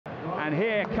And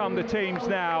here come the teams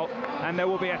now, and there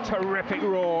will be a terrific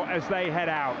roar as they head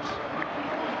out.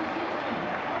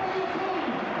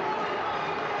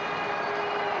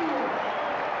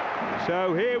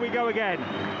 So here we go again,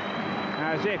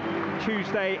 as if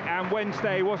Tuesday and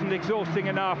Wednesday wasn't exhausting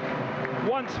enough.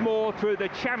 Once more through the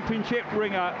championship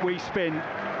ringer we spin.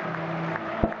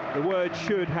 The word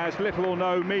should has little or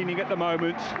no meaning at the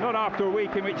moment, not after a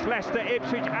week in which Leicester,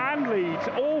 Ipswich and Leeds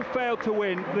all failed to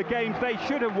win the games they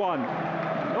should have won,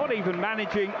 not even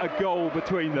managing a goal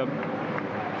between them.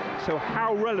 So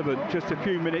how relevant just a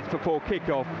few minutes before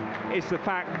kick-off is the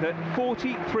fact that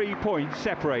 43 points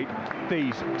separate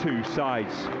these two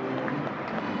sides.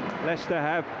 Leicester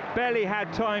have barely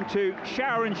had time to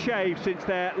shower and shave since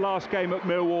their last game at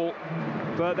Millwall,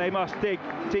 but they must dig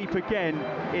deep again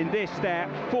in this, their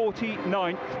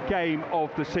 49th game of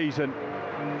the season.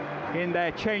 In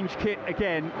their change kit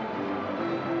again,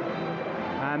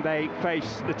 and they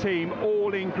face the team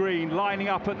all in green, lining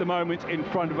up at the moment in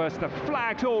front of us. The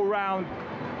flags all round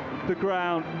the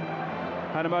ground,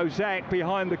 and a mosaic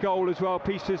behind the goal as well,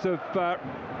 pieces of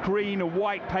green and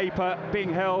white paper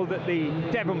being held at the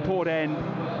Devonport end.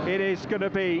 It is going to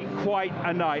be quite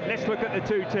a night. Let's look at the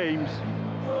two teams.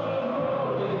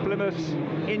 Plymouth's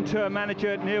interim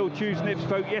manager Neil Dewsnip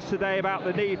spoke yesterday about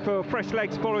the need for fresh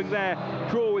legs following their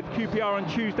draw with QPR on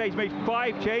Tuesday. He's made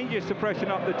 5 changes to freshen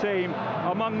up the team.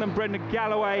 Among them, Brendan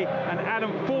Galloway and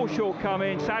Adam Forshaw come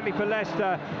in. Sadly for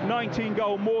Leicester,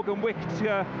 19-goal Morgan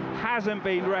Whittaker hasn't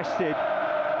been rested.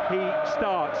 He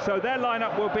starts. So their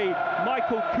lineup will be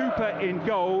Michael Cooper in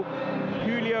goal.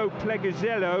 Julio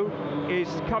Pleguezello is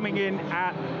coming in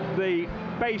at the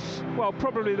base, well,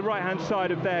 probably the right-hand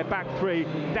side of their back three.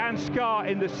 Dan Scarr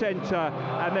in the centre,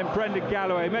 and then Brendan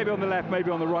Galloway, maybe on the left, maybe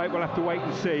on the right. We'll have to wait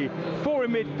and see. 4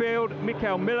 in midfield,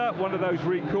 Mikael Miller, one of those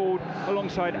recalled,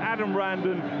 alongside Adam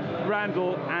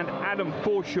Randall and Adam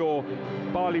Forshaw.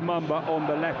 Barley Mumba on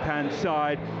the left-hand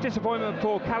side. Disappointment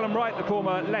for Callum Wright, the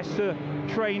former Leicester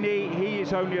trainee. He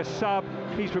is only a sub.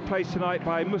 He's replaced tonight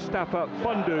by Mustafa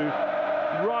Bundu.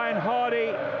 Ryan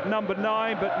Hardy, number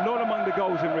 9, but not among the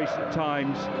goals in recent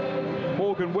times.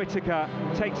 Morgan Whittaker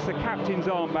takes the captain's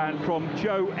armband from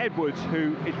Joe Edwards,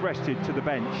 who is rested to the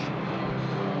bench.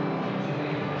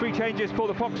 3 changes for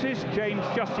the Foxes. James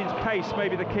Justin's pace may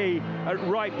be the key at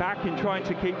right back in trying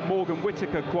to keep Morgan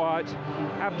Whittaker quiet.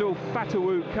 Abdul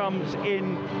Fatawu comes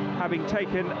in, having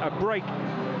taken a break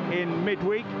in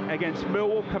midweek against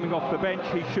Millwall, coming off the bench.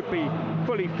 He should be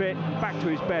fully fit, back to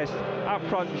his best. Up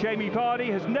front, Jamie Vardy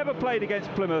has never played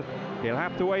against Plymouth. He'll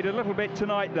have to wait a little bit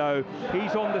tonight though.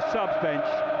 He's on the subs bench.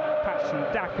 Patson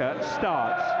Daka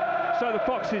starts. So the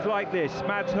Foxes like this: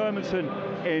 Mads Hermansen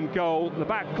in goal. The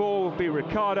back 4 will be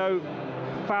Ricardo,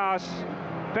 Faas,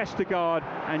 Vestergaard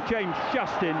and James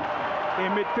Justin.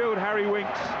 In midfield, Harry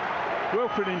Winks,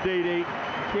 Wilfred Ndidi,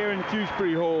 Kieran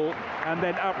Dewsbury-Hall, and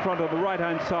then up front on the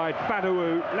right-hand side,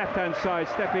 Fatawu, left-hand side,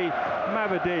 Stefi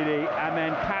Mavadini, and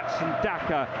then Patson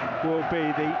Daka will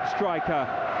be the striker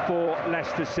for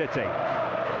Leicester City.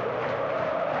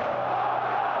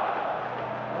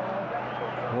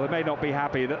 Well, they may not be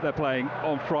happy that they're playing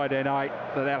on Friday night,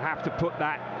 but they'll have to put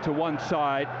that to one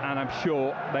side, and I'm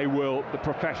sure they will. The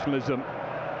professionalism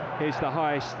is the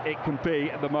highest it can be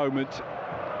at the moment,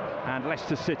 and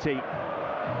Leicester City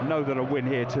know that a win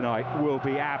here tonight will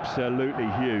be absolutely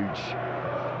huge.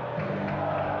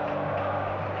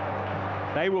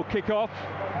 They will kick off,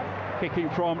 kicking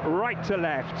from right to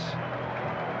left.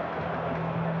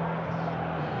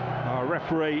 Our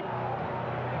referee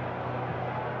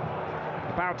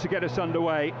about to get us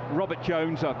underway, Robert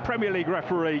Jones, a Premier League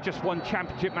referee, just one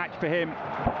championship match for him,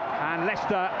 and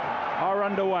Leicester are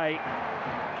underway.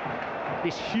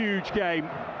 This huge game,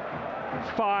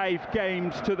 5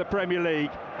 games to the Premier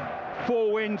League,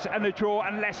 4 wins and a draw,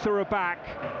 and Leicester are back.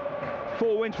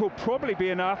 4 wins will probably be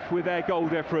enough with their goal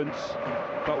difference,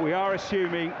 but we are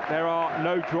assuming there are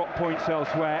no drop points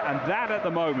elsewhere, and that at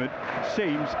the moment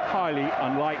seems highly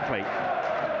unlikely.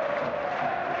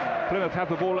 Plymouth have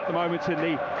the ball at the moment in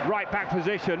the right back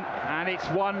position, and it's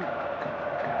won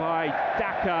by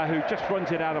Daka, who just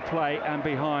runs it out of play and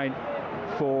behind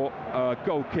for a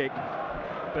goal kick.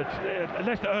 But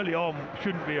Leicester early on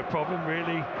shouldn't be a problem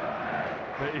really,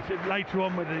 but if later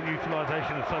on with the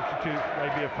utilisation of substitutes may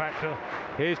be a factor.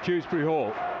 Here's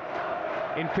Dewsbury-Hall,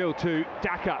 infield to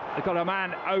Daka. They've got a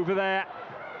man over there,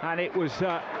 and it was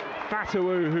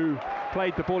Fatawu who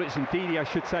played the ball. It's Ndidi, I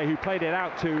should say, who played it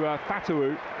out to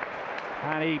Fatawu,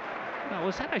 and he Now,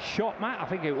 was that a shot, Matt? I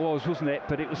think it was, wasn't it?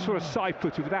 But it was sort of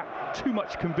side-footed without too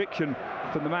much conviction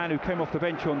from the man who came off the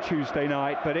bench on Tuesday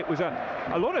night. But it was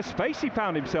a lot of space he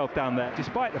found himself down there,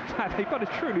 despite the fact they've got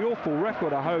a truly awful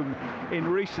record at home in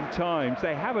recent times.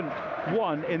 They haven't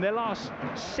won in their last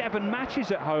 7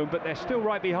 matches at home, but they're still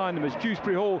right behind them as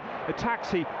Dewsbury Hall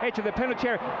attacks the edge of the penalty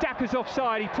area. Daka's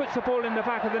offside, he puts the ball in the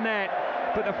back of the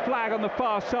net, but the flag on the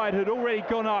far side had already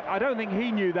gone up. I don't think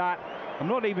he knew that. I'm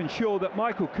not even sure that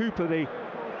Michael Cooper, the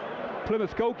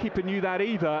Plymouth goalkeeper, knew that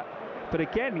either. But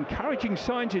again, encouraging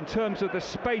signs in terms of the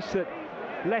space that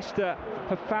Leicester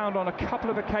have found on a couple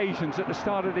of occasions at the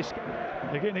start of this.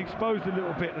 They're getting exposed a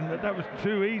little bit, and that was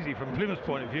too easy from Plymouth's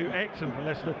point of view. Excellent for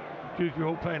Leicester. Dewsbury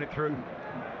Hall playing it through.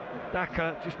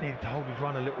 Daka just needed to hold his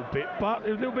run a little bit, but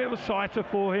it was a little bit of a sighter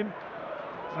for him.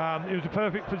 It was a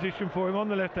perfect position for him on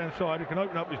the left-hand side. He can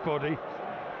open up his body.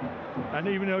 And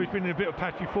even though he's been in a bit of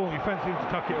patchy form, he fancies him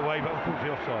to tuck it away, but unfortunately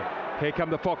offside. Here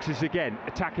come the Foxes again,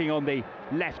 attacking on the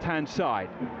left-hand side.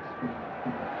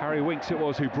 Harry Winks it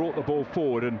was who brought the ball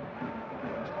forward, and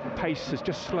pace has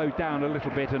just slowed down a little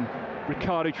bit, and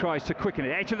Ricardo tries to quicken it.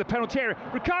 Edge of the penalty area.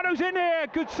 Ricardo's in here.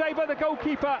 Good save by the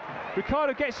goalkeeper.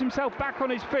 Ricardo gets himself back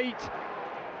on his feet.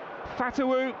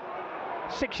 Fatawu,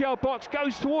 6-yard box,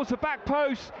 goes towards the back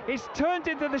post. It's turned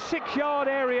into the 6-yard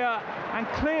area and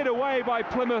cleared away by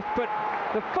Plymouth, but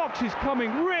the Foxes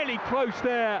coming really close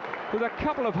there with a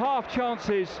couple of half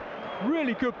chances.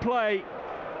 Really good play,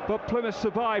 but Plymouth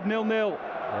survived 0-0.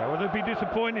 Yeah, well, they'd be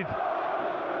disappointed.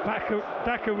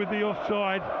 Daka with the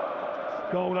offside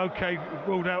goal, okay,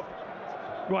 ruled out,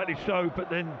 rightly so, but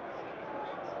then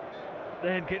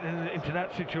getting into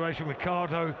that situation,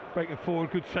 Ricardo breaking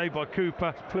forward, good save by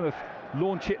Cooper. Plymouth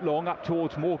launch it long up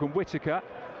towards Morgan Whittaker.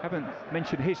 Haven't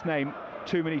mentioned his name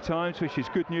too many times, which is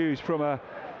good news from a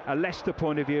Leicester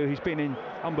point of view. He's been in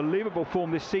unbelievable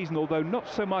form this season, although not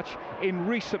so much in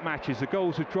recent matches. The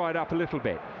goals have dried up a little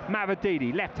bit.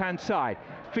 Mavididi, left-hand side,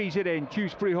 feeds it in,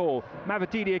 Dewsbury Hall.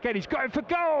 Mavididi again, he's going for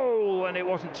goal, and it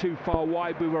wasn't too far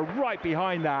wide. We were right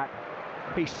behind that.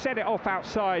 He set it off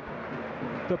outside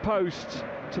the post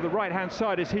to the right-hand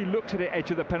side as he looked at it,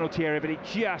 edge of the penalty area, but it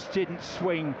just didn't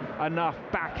swing enough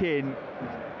back in.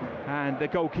 And the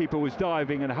goalkeeper was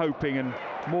diving and hoping, and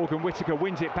Morgan Whittaker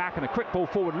wins it back, and a quick ball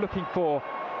forward looking for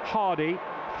Hardy.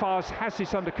 Fars has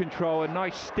this under control. A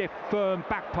nice stiff firm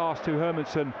back pass to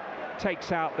Hermansen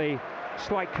takes out the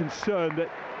slight concern that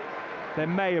there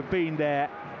may have been there,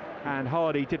 and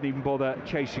Hardy didn't even bother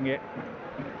chasing it.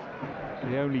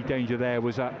 The only danger there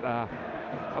was a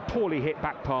poorly hit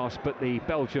back pass, but the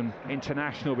Belgian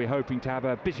international, we're hoping to have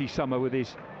a busy summer with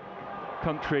his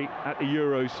country at the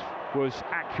Euros, was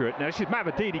accurate. Now this is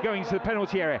Mavididi going into the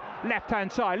penalty area, left-hand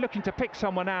side, looking to pick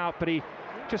someone out, but he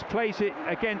just plays it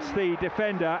against the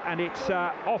defender, and it's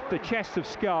off the chest of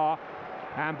Scar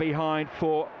and behind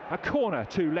for a corner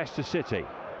to Leicester City.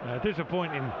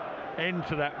 Disappointing end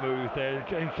to that move there.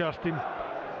 James Justin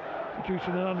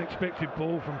producing an unexpected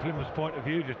ball from Plymouth's point of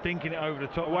view, just dinking it over the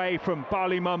top. Away from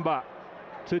Bali Mumba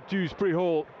to Dewsbury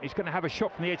Hall. He's going to have a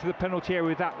shot from the edge of the penalty area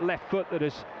with that left foot that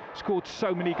has scored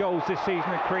so many goals this season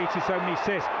and created so many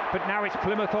assists. But now it's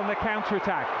Plymouth on the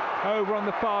counter-attack. Over on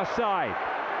the far side,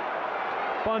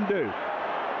 Bundu.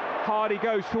 Hardy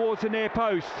goes towards the near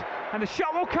post, and the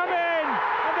shot will come in,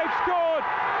 and they've scored.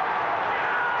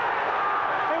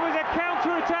 It was a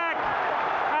counter-attack,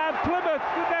 and Plymouth,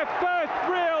 with their first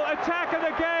real attack of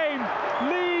the game,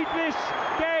 lead this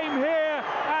game here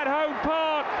at Home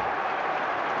Park.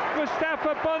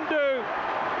 Mustafa Bundu,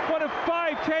 one of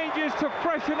 5 changes to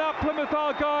freshen up Plymouth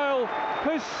Argyle,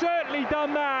 has certainly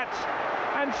done that,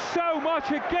 and so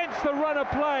much against the run of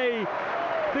play.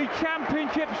 The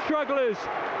Championship strugglers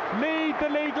lead the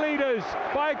league leaders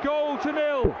by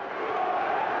 1-0.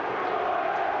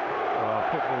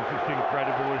 Football's just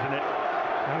incredible, isn't it?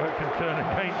 How it can turn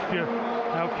against you,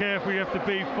 how careful you have to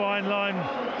be, fine line,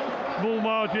 small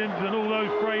margins and all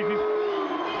those phrases.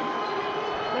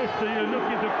 Leicester, you're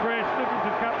looking to press, looking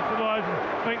to capitalise and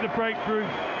make the breakthrough.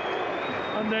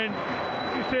 And then,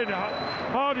 you said,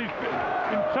 Hardy's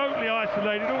been totally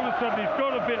isolated. All of a sudden he's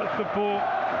got a bit of support.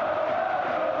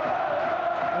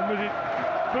 And was it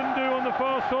Bundu on the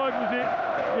far side, was it?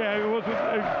 Yeah, it was.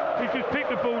 He just picked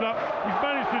the ball up. He's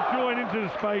managed to join into the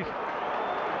space.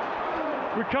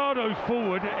 Ricardo's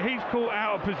forward. He's caught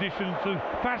out of position, so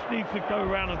Pass needs to go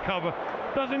around and cover.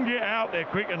 Doesn't get out there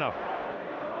quick enough.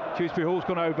 Dewsbury Hall's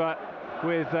gone over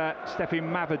with Stefan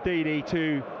Mavididi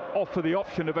to offer the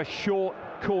option of a short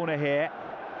corner here,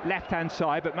 left-hand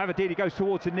side, but Mavididi goes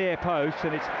towards the near post,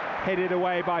 and it's headed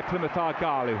away by Plymouth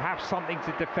Argyle, who have something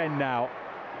to defend now,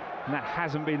 and that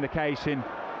hasn't been the case in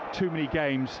too many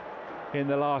games in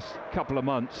the last couple of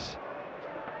months.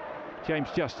 James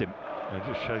Justin. It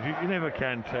just shows you never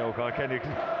can tell, can you?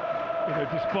 'Cause, you know,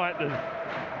 despite the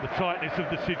tightness of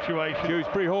the situation.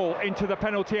 Dewsbury Hall into the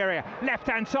penalty area,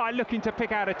 left-hand side, looking to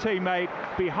pick out a teammate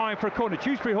behind for a corner.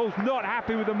 Dewsbury Hall's not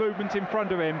happy with the movement in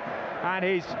front of him, and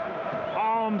his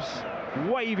arms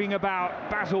waving about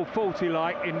Basil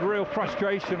Fawlty-like in real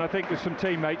frustration, I think, with some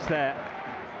teammates there.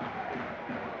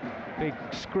 Big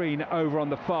screen over on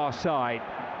the far side,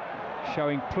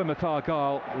 showing Plymouth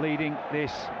Argyle leading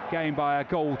this game by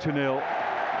 1-0.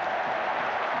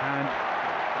 And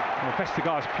well,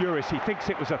 Vestergaard's furious. He thinks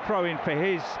it was a throw-in for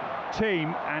his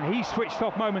team, and he switched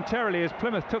off momentarily as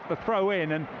Plymouth took the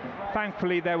throw-in, and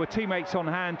thankfully there were teammates on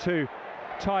hand to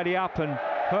tidy up, and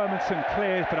Hermanson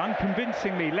clears, but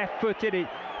unconvincingly left-footed. It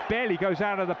barely goes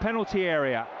out of the penalty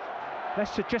area.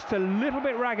 Leicester just a little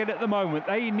bit ragged at the moment.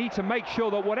 They need to make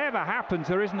sure that whatever happens,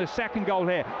 there isn't a second goal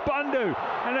here. Bundu,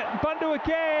 and Bundu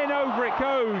again, over it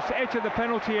goes, edge of the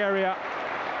penalty area.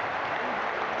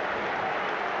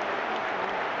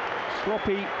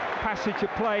 Sloppy passage of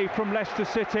play from Leicester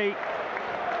City.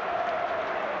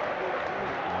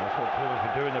 That's what Plymouth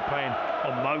are doing. They're playing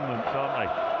on moments, aren't they?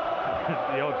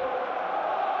 The odd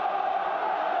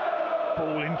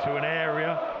ball into an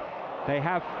area. They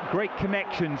have great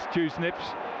connections,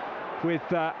 Nips, with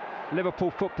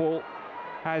Liverpool football.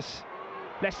 As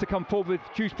Leicester come forward with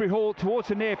Dewsbury Hall towards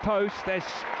the near post, there's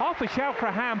half a shout for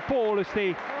a handball as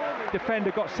the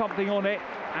defender got something on it,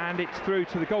 and it's through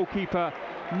to the goalkeeper,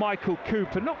 Michael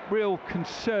Cooper. Not real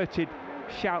concerted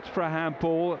shouts for a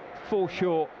handball.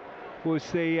 Forshaw was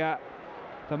the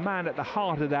man at the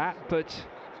heart of that, but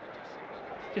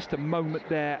just a moment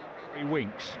there. He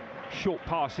winks. Short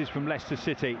passes from Leicester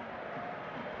City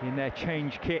in their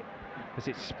change kit as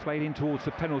it's played in towards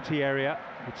the penalty area.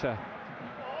 It's a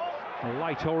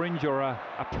light orange or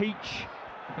a peach,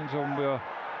 depends on your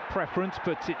preference,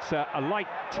 but it's a light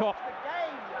top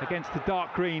against the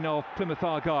dark green of Plymouth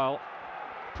Argyle.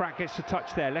 Pratt gets the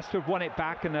touch there. Leicester have won it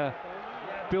back and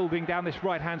building down this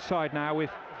right-hand side now with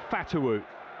Fatawu.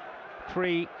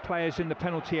 3 players in the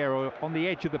penalty area, on the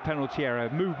edge of the penalty area.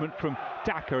 Movement from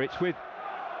Daka. It's with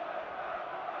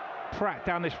Pratt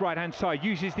down this right-hand side,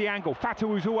 uses the angle.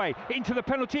 Fatawu's away, into the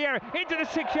penalty area, into the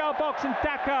 6-yard box, and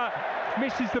Daka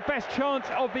misses the best chance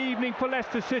of the evening for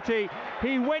Leicester City.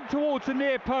 He went towards the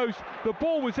near post. The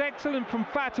ball was excellent from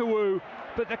Fatawu,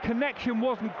 but the connection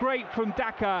wasn't great from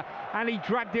Daka, and he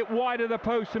dragged it wide of the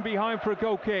post and behind for a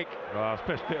goal kick. Well, it's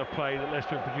the best bit of play that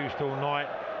Leicester have produced all night.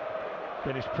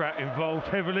 Dennis Pratt involved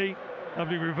heavily.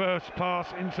 Lovely reverse pass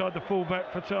inside the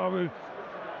fullback. Fatawu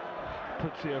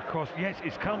puts it across. Yes,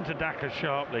 it's come to Daka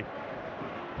sharply,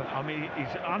 but I mean, he's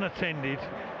unattended,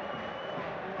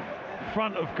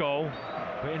 front of goal,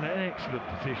 but in an excellent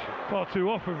position. Far too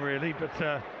often, really, but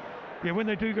yeah, when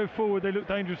they do go forward, they look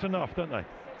dangerous enough, don't they?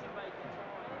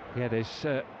 Yeah, there's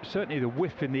certainly the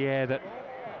whiff in the air that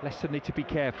Leicester need to be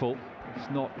careful. It's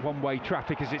not one-way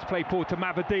traffic as it's played forward to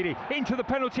Mavididi, into the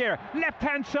penalty area,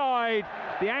 left-hand side.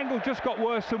 The angle just got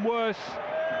worse and worse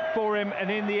for him, and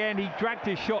in the end he dragged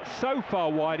his shot so far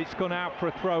wide it's gone out for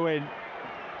a throw-in.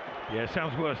 Yeah, it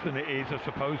sounds worse than it is, I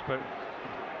suppose, but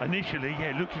initially,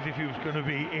 yeah, it looked as if he was going to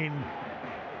be in,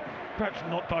 perhaps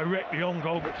not directly on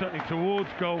goal, but certainly towards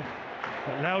goal.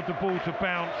 Allowed the ball to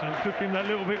bounce, and it took him that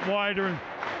little bit wider, and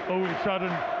all of a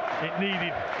sudden it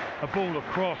needed a ball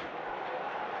across.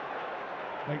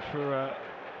 Makes for a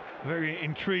very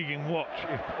intriguing watch,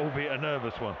 if albeit a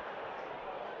nervous one.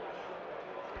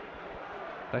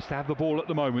 Leicester have the ball at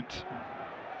the moment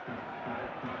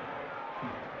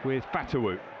with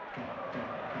Fatawu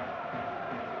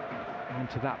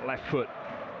onto that left foot.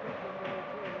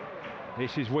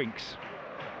 This is Winks.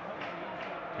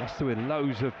 Leicester with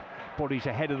loads of bodies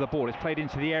ahead of the ball. It's played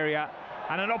into the area,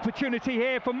 and an opportunity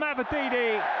here for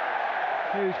Mavididi,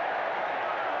 who's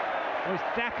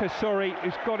Daka,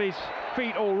 who's got his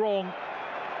feet all wrong.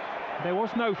 There was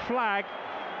no flag,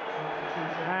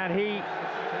 and he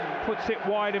puts it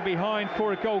wide and behind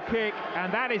for a goal kick,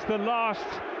 and that is the last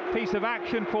piece of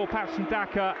action for Patson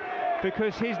Daka,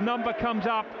 because his number comes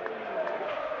up.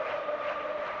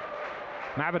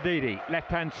 Mavididi,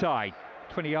 left-hand side,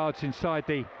 20 yards inside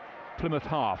the Plymouth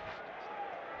half.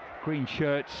 Green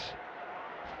shirts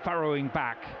furrowing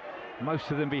back,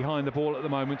 most of them behind the ball at the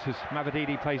moment as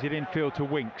Mavididi plays it infield to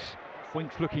Winks.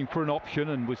 Winks looking for an option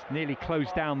and was nearly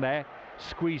closed down there.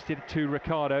 Squeezed it to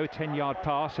Ricardo, 10-yard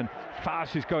pass, and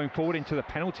Faz is going forward into the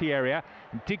penalty area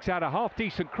and digs out a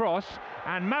half-decent cross,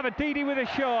 and Mavididi with a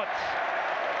shot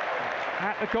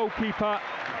at the goalkeeper.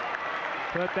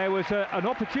 But there was an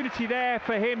opportunity there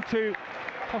for him to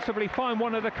possibly find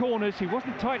one of the corners. He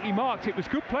wasn't tightly marked. It was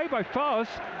good play by Fars,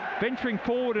 venturing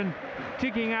forward and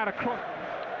digging out across.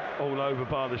 All over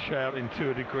by the shouting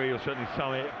to a degree, or certainly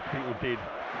some people did.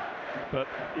 But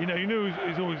you know, you knew it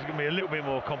was always going to be a little bit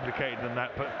more complicated than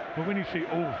that. But when you see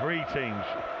all three teams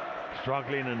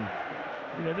struggling, and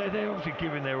you know they're obviously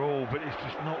giving their all, but it's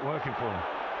just not working for them.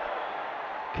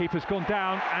 Keeper's gone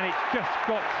down, and it's just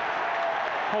got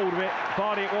hold of it.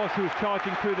 Vardy it was who was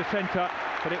charging through the centre,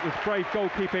 but it was brave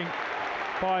goalkeeping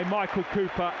by Michael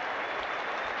Cooper.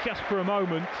 Just for a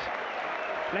moment,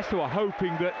 Leicester were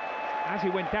hoping that as he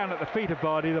went down at the feet of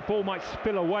Vardy, the ball might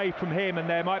spill away from him and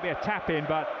there might be a tap in,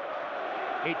 but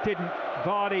it didn't.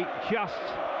 Vardy just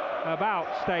about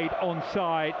stayed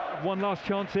onside. One last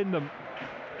chance in them.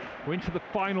 We're into the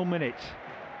final minutes.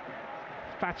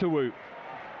 Fatawu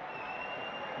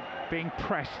being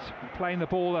pressed, playing the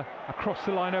ball across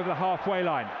the line over the halfway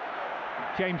line.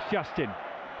 James Justin,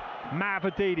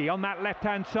 Mavadidi on that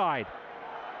left-hand side.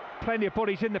 Plenty of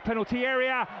bodies in the penalty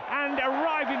area, and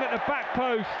arriving at the back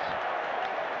post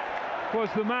was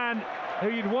the man who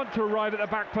you'd want to arrive at the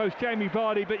back post, Jamie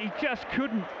Vardy, but he just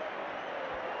couldn't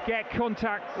get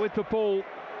contact with the ball,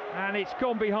 and it's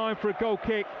gone behind for a goal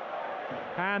kick.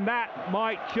 And that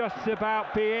might just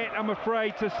about be it, I'm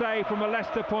afraid to say, from a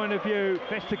Leicester point of view.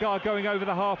 Vestergaard going over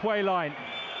the halfway line.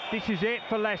 This is it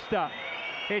for Leicester.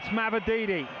 It's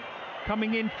Mavadidi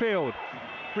coming infield.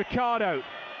 Ricardo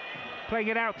playing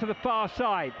it out to the far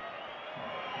side.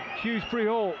 Shrewsbury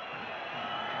Hall.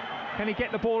 Can he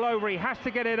get the ball over? He has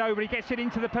to get it over. He gets it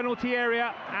into the penalty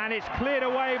area, and it's cleared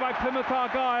away by Plymouth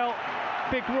Argyle.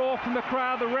 Big roar from the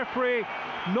crowd. The referee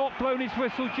not blown his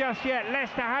whistle just yet.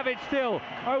 Leicester have it still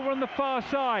over on the far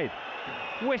side.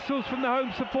 Whistles from the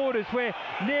home supporters. We're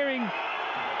nearing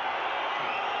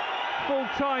full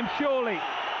time surely.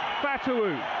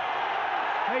 Fatawu,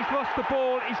 he's lost the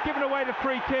ball, he's given away the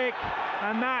free kick,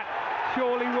 and that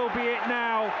surely will be it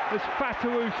now as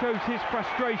Fatawu shows his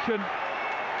frustration.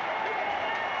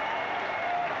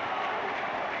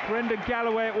 Brendan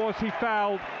Galloway it was he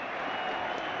fouled,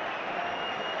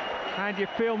 and you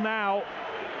feel now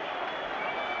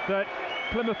that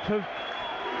Plymouth have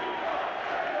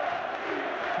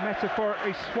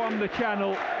metaphorically swum the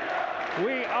channel.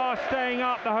 We are staying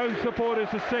up, the home supporters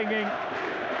are singing,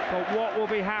 but what will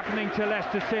be happening to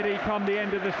Leicester City come the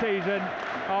end of the season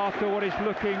after what is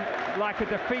looking like a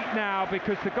defeat now,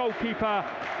 because the goalkeeper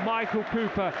Michael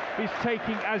Cooper is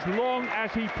taking as long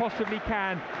as he possibly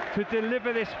can to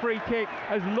deliver this free kick,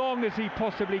 as long as he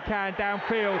possibly can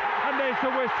downfield, and there's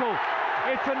the whistle.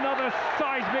 It's another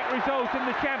seismic result in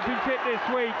the Championship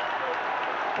this week.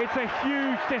 It's a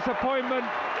huge disappointment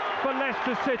for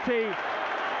Leicester City,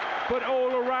 but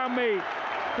all around me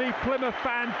the Plymouth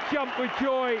fans jump with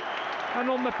joy, and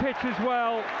on the pitch as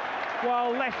well,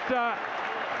 while Leicester,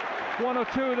 one or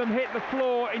two of them hit the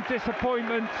floor in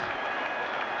disappointment.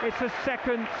 It's a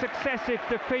second successive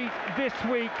defeat this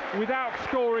week without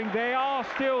scoring. They are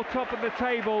still top of the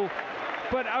table,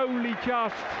 but only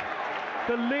just.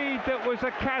 The lead that was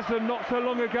a chasm not so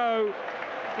long ago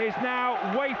is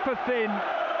now wafer thin.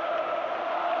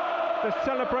 The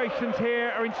celebrations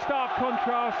here are in stark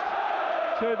contrast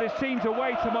to the scenes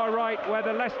away to my right, where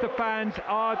the Leicester fans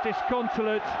are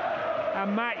disconsolate,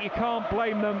 and Matt, you can't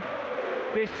blame them.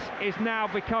 This is now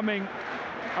becoming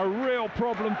a real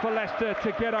problem for Leicester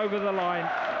to get over the line.